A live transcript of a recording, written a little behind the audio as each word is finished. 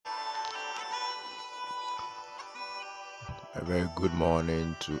A very good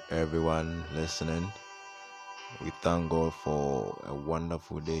morning to everyone listening. We thank God for a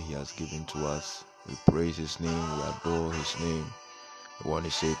wonderful day He has given to us. We praise His name, we adore His name. I want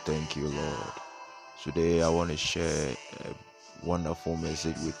to say thank you, Lord. Today I want to share a wonderful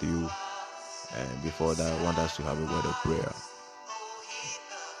message with you. And before that, I want us to have a word of prayer.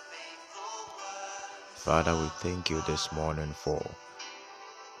 Father, we thank you this morning for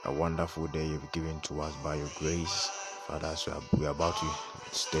a wonderful day you've given to us by your grace. Father, as we are about to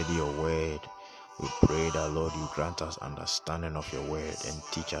study your word, we pray that, Lord, you grant us understanding of your word and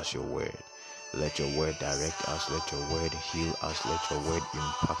teach us your word. Let your word direct us. Let your word heal us. Let your word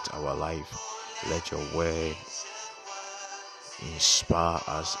impact our life. Let your word inspire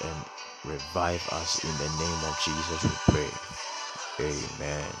us and revive us. In the name of Jesus, we pray.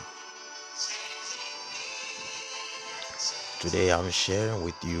 Amen. Today I'm sharing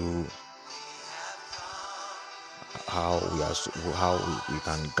with you how we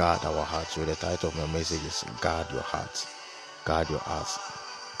can guard our heart. So the title of my message is Guard Your Heart. Guard your heart.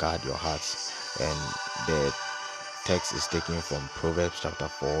 Guard your heart. And the text is taken from Proverbs chapter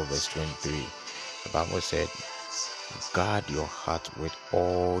 4 verse 23. The Bible said, guard your heart with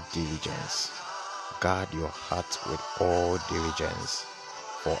all diligence. Guard your heart with all diligence,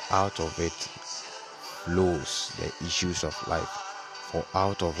 for out of it flows the issues of life. For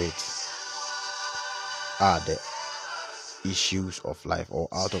out of it are the issues of life, or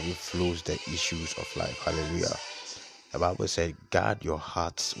out of it flows the issues of life. Hallelujah. The Bible said, guard your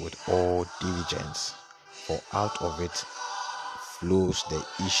hearts with all diligence, for out of it flows the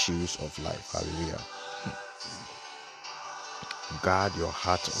issues of life. Hallelujah. Guard your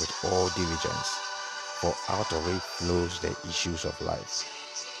heart with all diligence, for out of it flows the issues of life.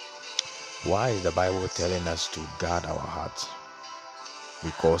 Why is the Bible telling us to guard our heart?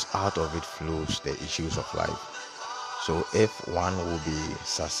 Because out of it flows the issues of life. So if one will be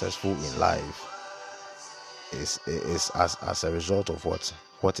successful in life, is as a result of what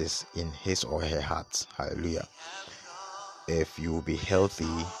is in his or her heart. Hallelujah. If you will be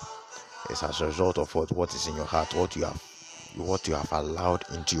healthy, it's as a result of what is in your heart, what you have allowed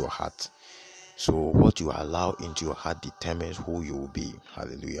into your heart. So what you allow into your heart determines who you will be.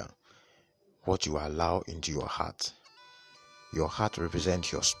 Hallelujah. What you allow into your heart. Your heart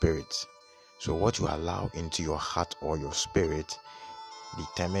represents your spirit. So what you allow into your heart or your spirit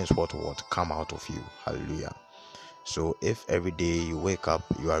determines what will come out of you. Hallelujah. So if every day you wake up,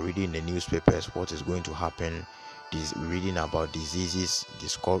 you are reading the newspapers, what is going to happen, reading about diseases,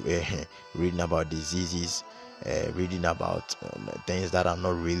 reading about diseases, reading about things that are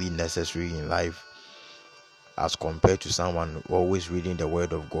not really necessary in life, as compared to someone always reading the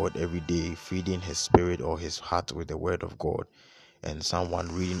word of God every day, feeding his spirit or his heart with the word of God, and someone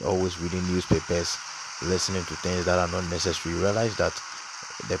always reading newspapers, listening to things that are not necessary. You realize that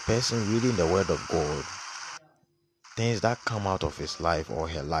the person reading the word of God, things that come out of his life or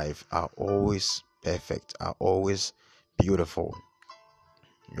her life are always perfect, are always beautiful.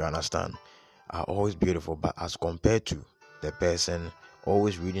 You understand? Are always beautiful. But as compared to the person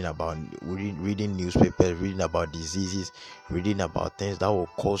always reading newspapers, reading about diseases, reading about things that will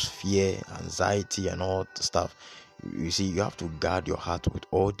cause fear, anxiety, and all stuff. You see, you have to guard your heart with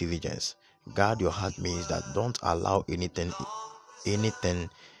all diligence. Guard your heart means that don't allow anything into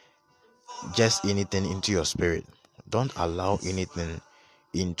your spirit. Don't allow anything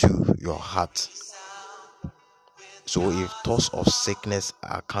into your heart. So if thoughts of sickness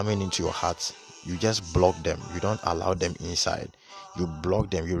are coming into your heart, you just block them. You don't allow them inside. You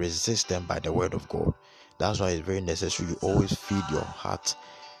block them. You resist them by the word of God. That's why it's very necessary. You always feed your heart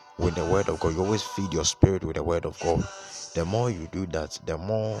with the word of God. You always feed your spirit with the word of God. The more you do that, the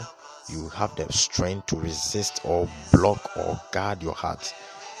more you have the strength to resist or block or guard your heart.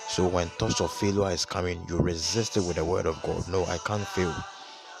 So when thoughts of failure is coming, you resist it with the word of God. No, I can't fail.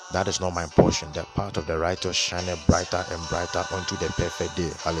 That is not my portion. The path of the righteous shineth brighter and brighter unto the perfect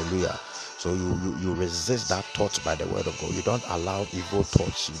day. Hallelujah. So you resist that thought by the word of God. You don't allow evil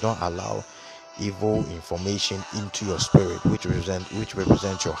thoughts. You don't allow evil information into your spirit, which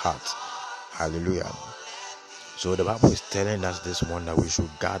represents your heart. Hallelujah. So the Bible is telling us this morning that we should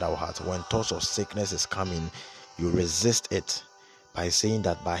guard our heart. When thoughts of sickness is coming, you resist it by saying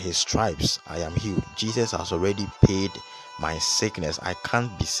that by his stripes I am healed. Jesus has already paid my sickness. I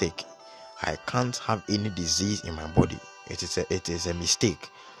can't be sick. I can't have any disease in my body. It is a mistake.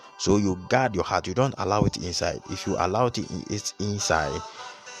 So you guard your heart. You don't allow it inside. If you allow it inside,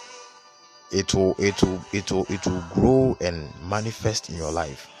 it will grow and manifest in your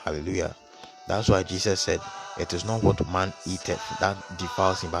life. Hallelujah. That's why Jesus said, it is not what man eateth that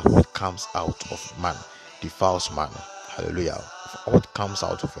defiles him, but what comes out of man defiles man. Hallelujah. What comes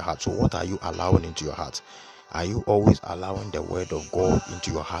out of your heart? So what are you allowing into your heart? Are you always allowing the word of God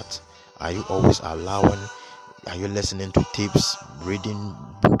into your heart? Are you always allowing? Are you listening to tapes, reading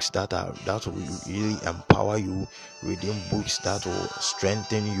books that will really empower you, reading books that will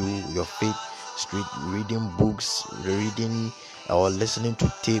strengthen you, your faith, reading books, reading or listening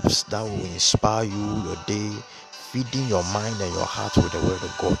to tapes that will inspire you, your day, feeding your mind and your heart with the word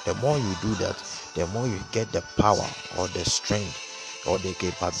of God? The more you do that, the more you get the power or the strength or the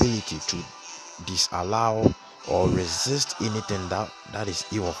capability to disallow or resist anything that is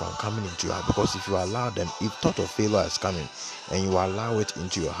evil from coming into your heart. Because if you allow them, if thought of failure is coming and you allow it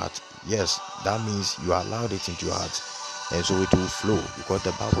into your heart, yes, that means you allowed it into your heart, and so it will flow. Because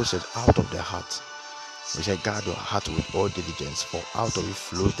the Bible says, out of the heart, we say, guard your heart with all diligence, for out of it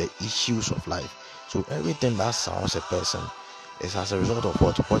flows the issues of life. So everything that surrounds a person is as a result of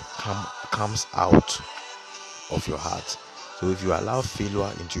what comes out of your heart. So if you allow failure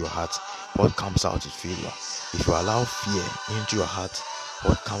into your heart, what comes out is failure. If you allow fear into your heart,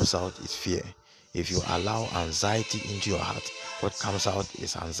 what comes out is fear. If you allow anxiety into your heart, what comes out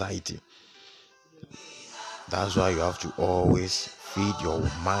is anxiety. That's why you have to always feed your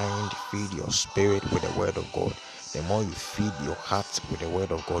mind, feed your spirit with the word of God. The more you feed your heart with the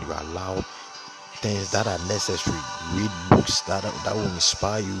word of God, you allow things that are necessary. Read books that will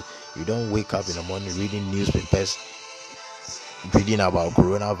inspire you. You don't wake up in the morning reading newspapers, reading about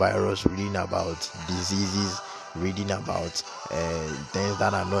coronavirus, reading about diseases, reading about things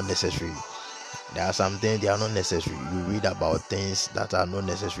that are not necessary. There are some things they are not necessary. You read about things that are not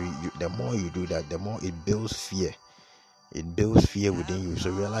necessary. The more you do that, the more it builds fear. It builds fear within you.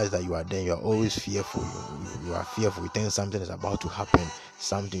 So realize that you are always fearful. You are fearful. You think something is about to happen.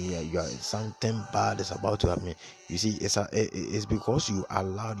 Something bad is about to happen. You see, it's because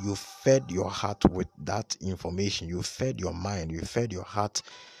you fed your heart with that information. You fed your mind. You fed your heart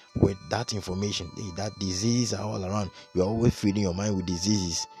with that information. That disease are all around. You are always feeding your mind with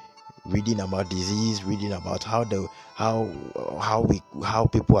diseases. Reading about disease, reading about how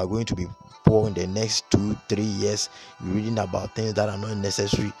people are going to be poor in the next 2-3 years, reading about things that are not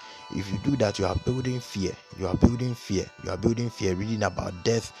necessary. If you do that, you are building fear. Reading about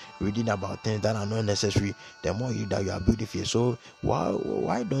death, reading about things that are not necessary. The more you do that, you are building fear. So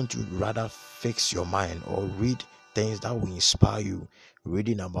why don't you rather fix your mind or read things that will inspire you?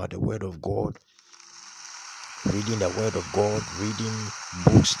 Reading about the word of God, reading the word of God, reading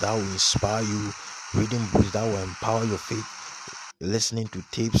books that will inspire you, reading books that will empower your faith, listening to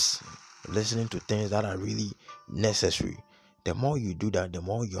tapes, listening to things that are really necessary. The more you do that, the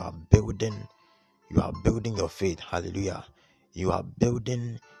more you are building your faith. Hallelujah. You are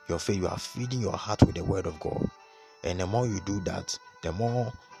building your faith. You are feeding your heart with the word of God. And the more you do that, the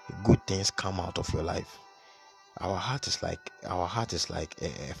more good things come out of your life. Our heart is like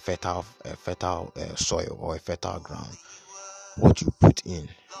a fertile soil or a fertile ground. What you put in,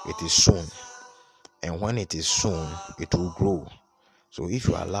 it is sown, and when it is sown, it will grow. So if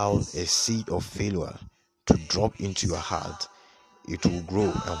you allow a seed of failure to drop into your heart, it will grow,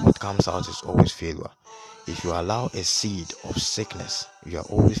 and what comes out is always failure. If you allow a seed of sickness, you are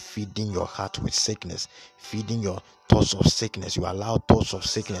always feeding your heart with sickness, feeding your thoughts of sickness. You allow thoughts of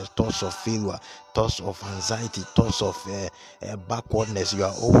sickness, thoughts of failure, thoughts of anxiety, thoughts of backwardness. You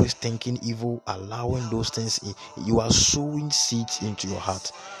are always thinking evil, allowing those things in. You are sowing seeds into your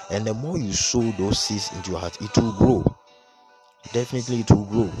heart, and the more you sow those seeds into your heart, it will grow. Definitely it will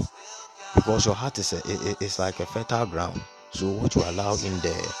grow, because your heart is like a fertile ground. So what you allow in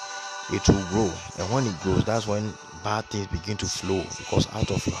there, it will grow, and when it grows, that's when bad things begin to flow, because out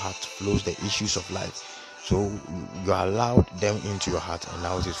of your heart flows the issues of life. So you allowed them into your heart, and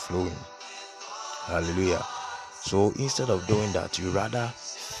now it is flowing. Hallelujah. So instead of doing that, you rather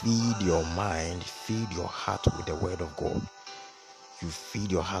feed your mind, feed your heart with the word of God. You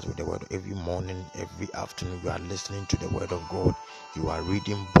feed your heart with the word. Every morning, every afternoon, you are listening to the word of God. You are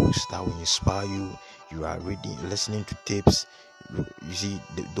reading books that will inspire you. You are listening to tapes. You see,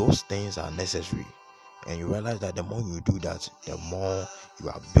 those things are necessary, and you realize that the more you do that, the more you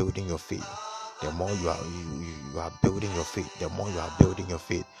are building your faith. The more you are building your faith. The more you are building your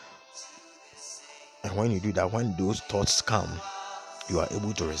faith. And when you do that, when those thoughts come, you are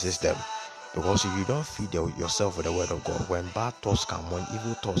able to resist them. Because if you don't feed yourself with the word of God, when bad thoughts come, when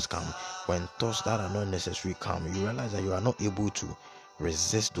evil thoughts come, when thoughts that are not necessary come, you realize that you are not able to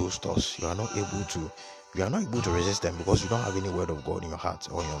resist those thoughts. You are not able to resist them, because you don't have any word of God in your heart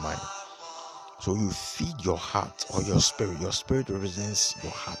or in your mind. So you feed your heart or your spirit. Your spirit represents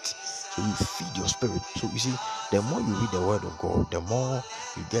your heart. So you feed your spirit. So you see, the more you read the word of God, the more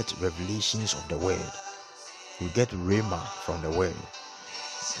you get revelations of the word. You get rhema from the word,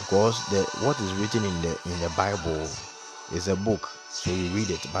 because what is written in the Bible is a book, so you read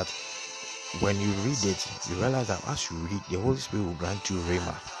it. But when you read it, you realize that as you read, the Holy Spirit will grant you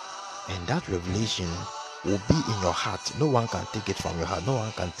rhema, and that revelation will be in your heart. No one can take it from your heart. No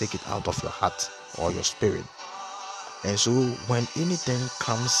one can take it out of your heart or your spirit. And so when anything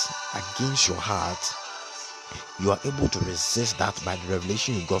comes against your heart, you are able to resist that by the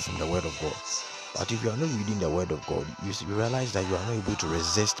revelation you got from the word of God. But if you are not reading the word of God, you realize that you are not able to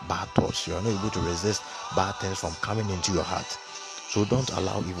resist bad thoughts. You are not able to resist bad things from coming into your heart. So don't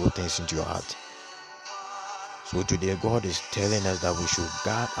allow evil things into your heart. So today God is telling us that we should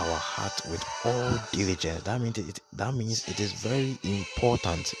guard our heart with all diligence. That means it is very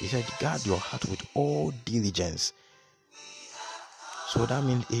important. He said, guard your heart with all diligence. So that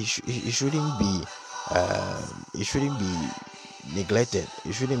means it shouldn't be neglected.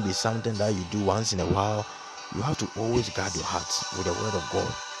 It shouldn't be something that you do once in a while. You have to always guard your heart with the word of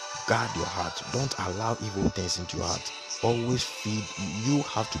God. Guard your heart. Don't allow evil things into your heart. Always feed. You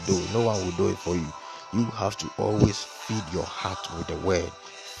have to do it. No one will do it for you. You have to always feed your heart with the word.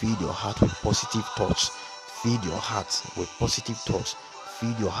 Feed your heart with positive thoughts. Feed your heart with positive thoughts.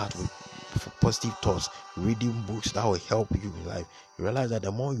 Feed your heart with positive thoughts. Reading books that will help you in life. You realize that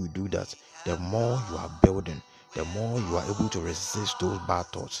the more you do that, the more you are building, the more you are able to resist those bad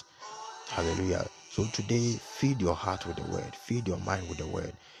thoughts. Hallelujah. So today, feed your heart with the word. Feed your mind with the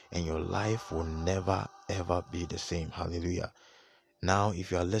word. And your life will never ever be the same. Hallelujah. Now,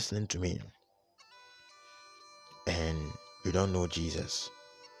 if you are listening to me and you don't know Jesus,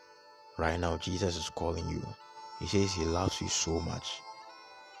 right now Jesus is calling you. He says he loves you so much.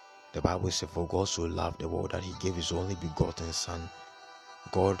 The Bible says, for God so loved the world that he gave his only begotten son.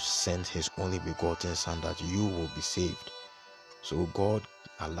 God sent his only begotten son that you will be saved. So God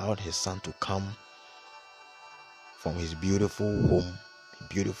allowed his son to come from his beautiful home,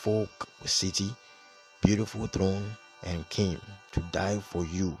 beautiful city, beautiful throne, and came to die for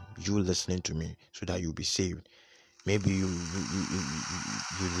you listening to me, so that you'll be saved. Maybe you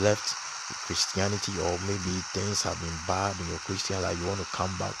left Christianity, or maybe things have been bad in your Christian life. You want to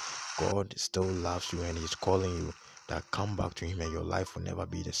come back. God still loves you and he's calling you that come back to him, and your life will never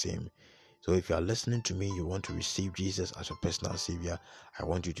be the same. So if you are listening to me, you want to receive Jesus as your personal savior, I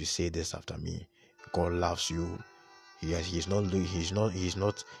want you to say this after me. God loves you. He's not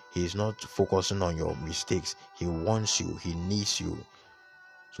focusing on your mistakes. He wants you. He needs you.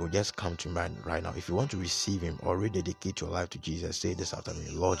 So just come to mind right now. If you want to receive him or rededicate your life to Jesus, say this after me.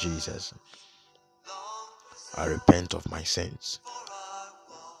 Lord Jesus, I repent of my sins.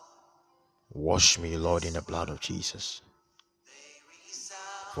 Wash me, Lord, in the blood of Jesus.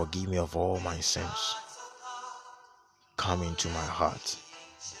 Forgive me of all my sins. Come into my heart.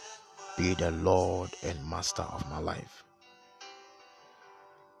 Be the Lord and Master of my life.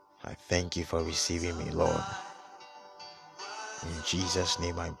 I thank you for receiving me, Lord. In Jesus'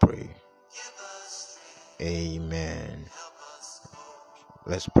 name I pray. Amen.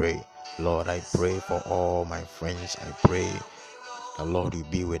 Let's pray. Lord, I pray for all my friends. I pray the Lord will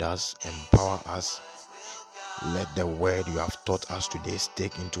be with us, empower us. Let the word you have taught us today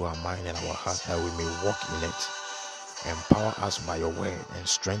stick into our mind and our heart, that we may walk in it. Empower us by your word and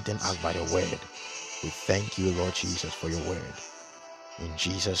strengthen us by your word. We thank you, Lord Jesus, for your word. In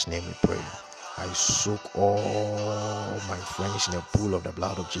Jesus' name we pray. I soak all my friends in the pool of the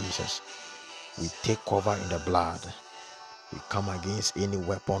blood of Jesus. We take cover in the blood. We come against any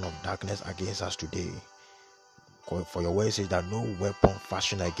weapon of darkness against us today. For your word says that no weapon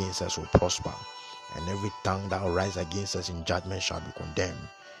fashioned against us will prosper, and every tongue that will rise against us in judgment shall be condemned.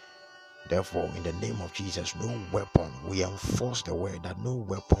 Therefore, in the name of Jesus, no weapon, we enforce the word that no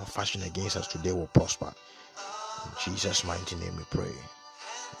weapon fashioned against us today will prosper. In Jesus' mighty name we pray.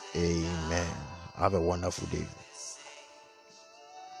 Amen. Have a wonderful day.